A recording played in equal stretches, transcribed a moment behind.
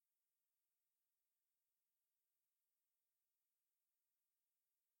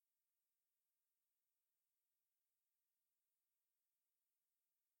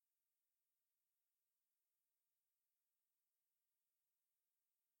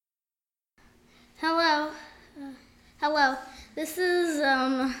Hello. Hello. This is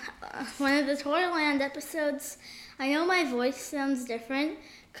one of the Toyland episodes. I know my voice sounds different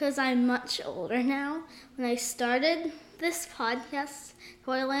because I'm much older now. When I started this podcast,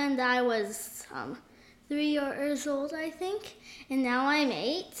 Toyland, I was 3 years old, I think, and now I'm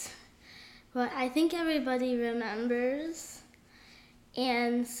 8. But I think everybody remembers.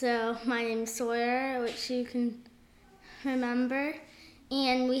 And so my name's Sawyer, which you can remember.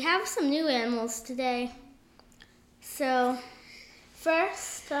 And we have some new animals today. So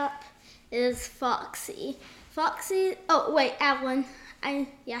first up is Foxy. Avalon.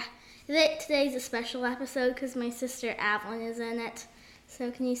 Today's a special episode because my sister Avalon is in it.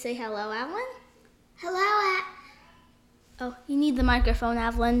 So can you say hello, Avalon? Hello, Oh, you need the microphone,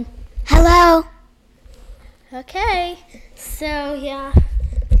 Avalon. Hello. Okay, so yeah,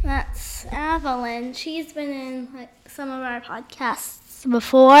 that's Avalon. She's been in some of our podcasts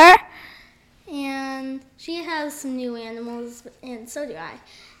before, and she has some new animals, and so do I.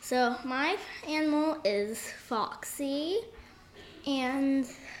 So my animal is Foxy, and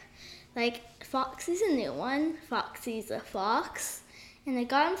Foxy's a new one. Foxy's a fox, and I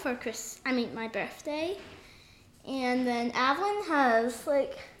got him for my birthday. And then Avalon has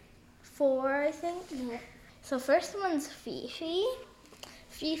 4, I think. Yeah. So first one's Fifi.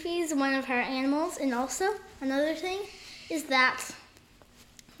 Fifi's one of her animals, and also another thing is that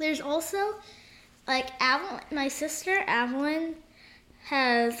there's also Avalon. My sister Avalon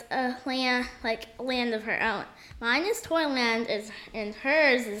has a land of her own. Mine is Toyland, and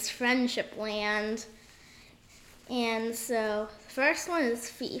hers is Friendship Land. And so the first one is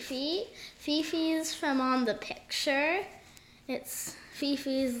Fifi. Fifi's from on the picture.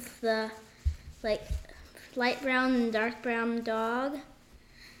 Fifi's the light brown and dark brown dog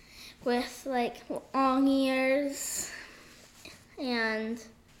with long ears, and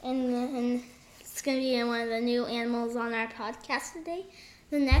it's going to be one of the new animals on our podcast today.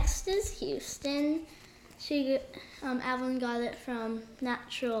 The next is Houston. Avalon got it from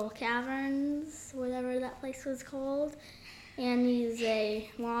Natural Caverns, whatever that place was called, and he's a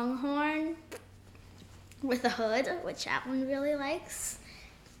longhorn with a hood, which Avalon really likes.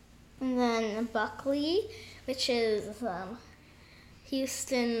 And then Buckley, which is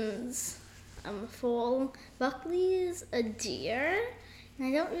Houston's foal. Buckley is a deer, and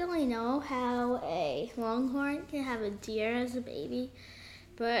I don't really know how a longhorn can have a deer as a baby,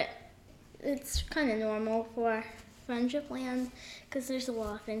 but it's kind of normal for Friendship Land because there's a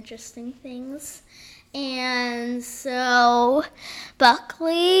lot of interesting things. And so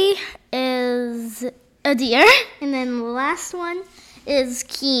Buckley is a deer, and then the last one is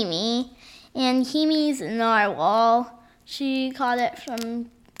Kimi, and Kimi's a narwhal. She caught it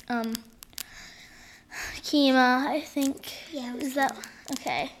from Kima, I think. Yeah. Is that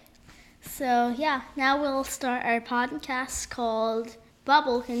okay? So yeah, now we'll start our podcast called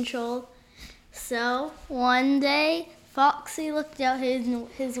Bubble Control. So one day, Foxy looked out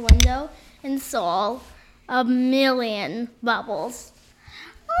his window and saw a million bubbles.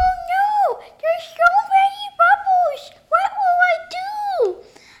 Oh no! There's so many bubbles! What will I do?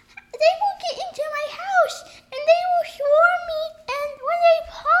 They will get into my house and they will swarm me, and when they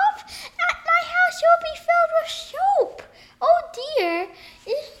pop at my house, it will be filled with soap. Oh dear!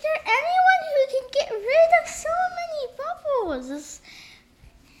 Is there anyone who can get rid of so many bubbles?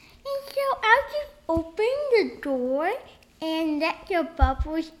 And so I'll just open the door and let the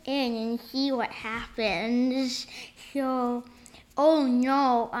bubbles in and see what happens. So, oh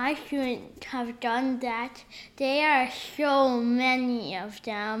no, I shouldn't have done that. There are so many of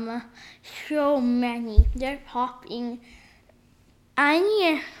them. So many. They're popping. I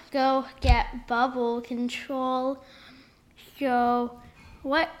need to go get bubble control. So,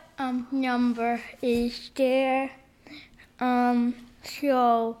 what number is there?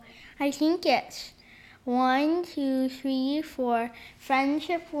 So I think it's 1, 2, 3, 4.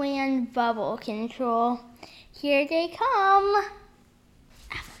 Friendship Land Bubble Control. Here they come.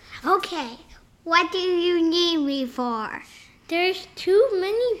 Okay, what do you need me for? There's too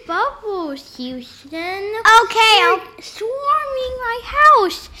many bubbles, Houston. Okay, They're swarming my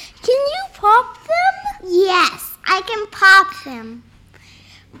house. Can you pop them? yes, I can pop them.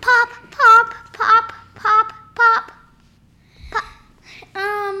 Pop, pop, pop, pop, pop.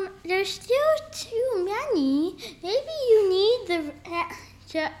 There's still too many. Maybe you need the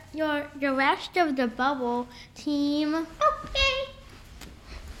rest of the bubble team. Okay.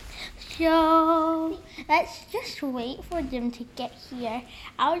 So let's just wait for them to get here.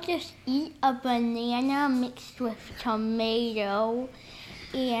 I'll just eat a banana mixed with tomato,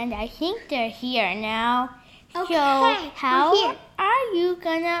 and I think they're here now. Okay, So how here. are you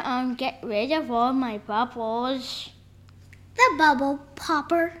gonna get rid of all my bubbles? The bubble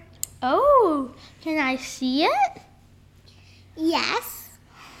popper. Oh, can I see it? Yes.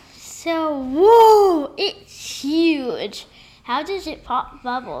 So, whoa, it's huge. How does it pop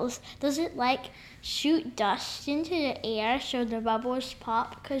bubbles? Does it shoot dust into the air so the bubbles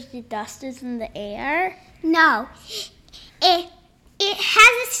pop because the dust is in the air? No. It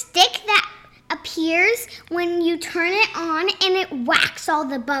has a stick that appears when you turn it on and it whacks all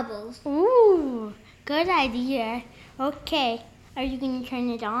the bubbles. Ooh, good idea. Okay, are you going to turn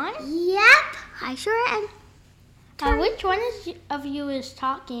it on? Yep, I sure am. Which one of you is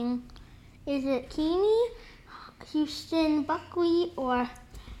talking? Is it Keeny, Houston, Buckwheat, or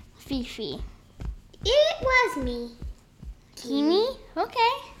Fifi? It was me. Keeny?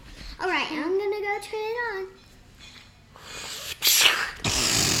 Okay. All right, I'm going to go turn it on.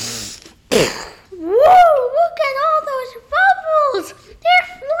 Whoa, look at all those bubbles! They're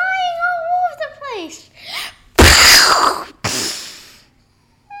flying all over the place.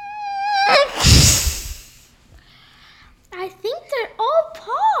 I think they're all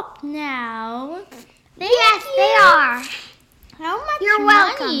popped now. Yes, they are. How much You're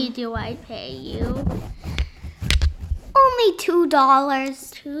money welcome. do I pay you? Only $2.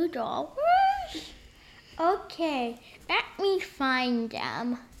 $2? Okay, let me find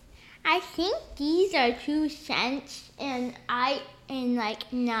them. I think these are 2 cents and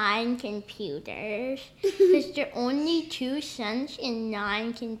 9 computers. Because they're only 2 cents and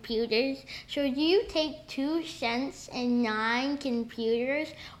 9 computers. So do you take 2 cents and 9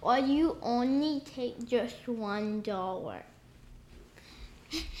 computers, or you only take just $1?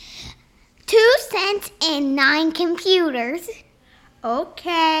 2 cents and 9 computers.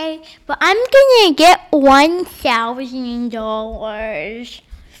 Okay, but I'm gonna get $1,000.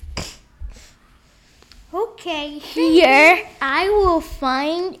 Okay, here I will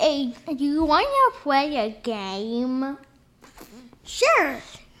find do you want to play a game? Sure.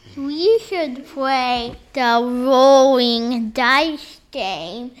 We should play the rolling dice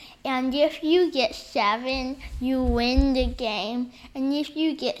game. And if you get 7, you win the game. And if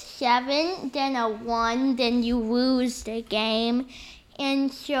you get 7, then a 1, then you lose the game.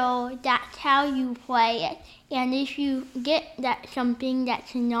 And so that's how you play it. And if you get something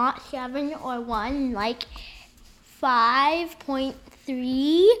that's not 7 or 1, like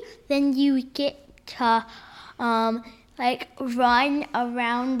 5.3, then you get to run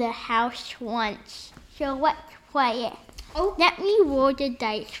around the house once. So let's play it. Oh. Let me roll the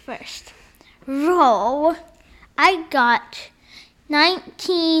dice first. Roll. I got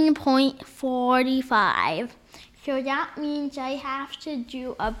 19.45. So that means I have to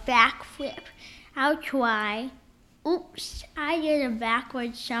do a backflip. I'll try. Oops, I did a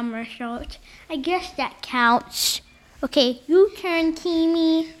backward somersault. I guess that counts. Okay, you turn,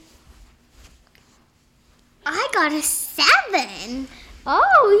 Teamy. I got a 7.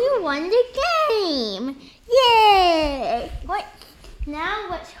 Oh, you won the game. Yay! Now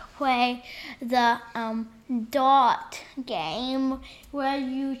let's play the dot game where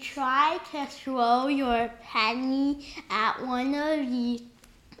you try to throw your penny at one of the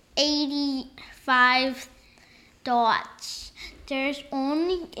 85 dots. There's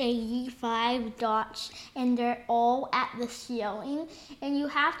only 85 dots and they're all at the ceiling, and you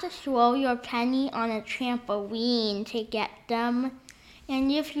have to throw your penny on a trampoline to get them.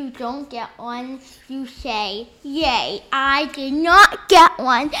 And if you don't get one, you say, "Yay, I did not get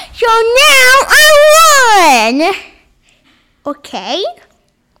one, so now I won!" Okay?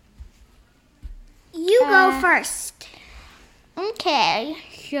 You go first. Okay,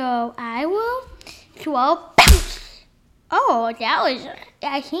 so I will throw. Oh, I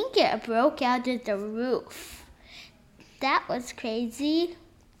think it broke out of the roof. That was crazy.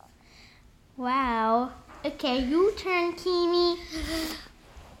 Wow. Okay, you turn, Kimi.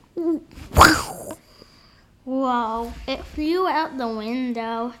 Whoa, it flew out the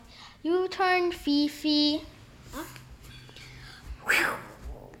window. You turn, Fifi.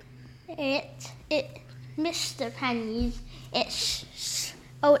 It missed the pennies. It's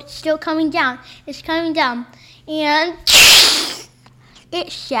still coming down. It's coming down. And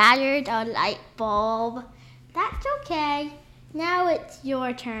it shattered a light bulb. That's okay. Now it's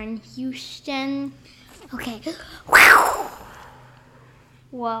your turn, Houston. Okay.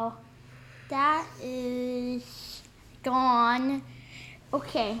 Well, that is gone.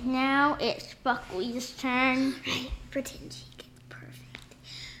 Okay, now it's Buckwheat's turn. Right, pretend she gets perfect.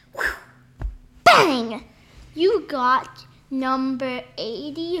 Bang! You got number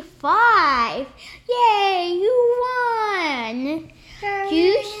 85. Yay, you won! Do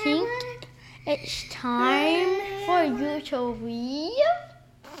you think it's time for you to leave?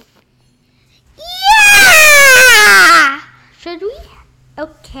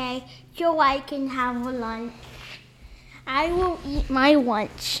 so I can have a lunch. I will eat my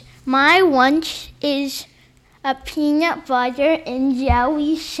lunch. My lunch is a peanut butter and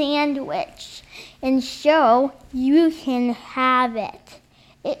jelly sandwich. And so you can have it.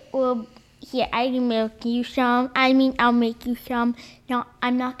 It will, here, I can milk you some. I'll make you some. No,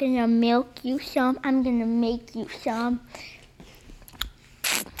 I'm not gonna milk you some. I'm gonna make you some.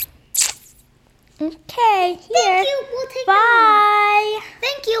 Okay, here. Thank you. We'll take Bye. them.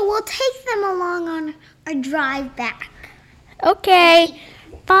 Thank you. We'll take them along on our drive back. Okay.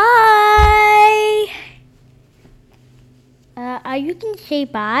 Bye. You can say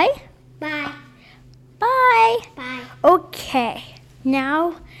bye. Bye. Bye. Bye. Okay.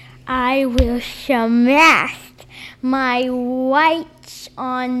 Now I will smash my lights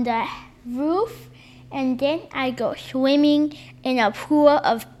on the roof, and then I go swimming in a pool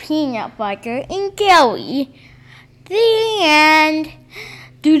of peanut butter and jelly. The end.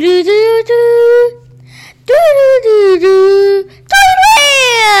 Do do do do. Do do do do.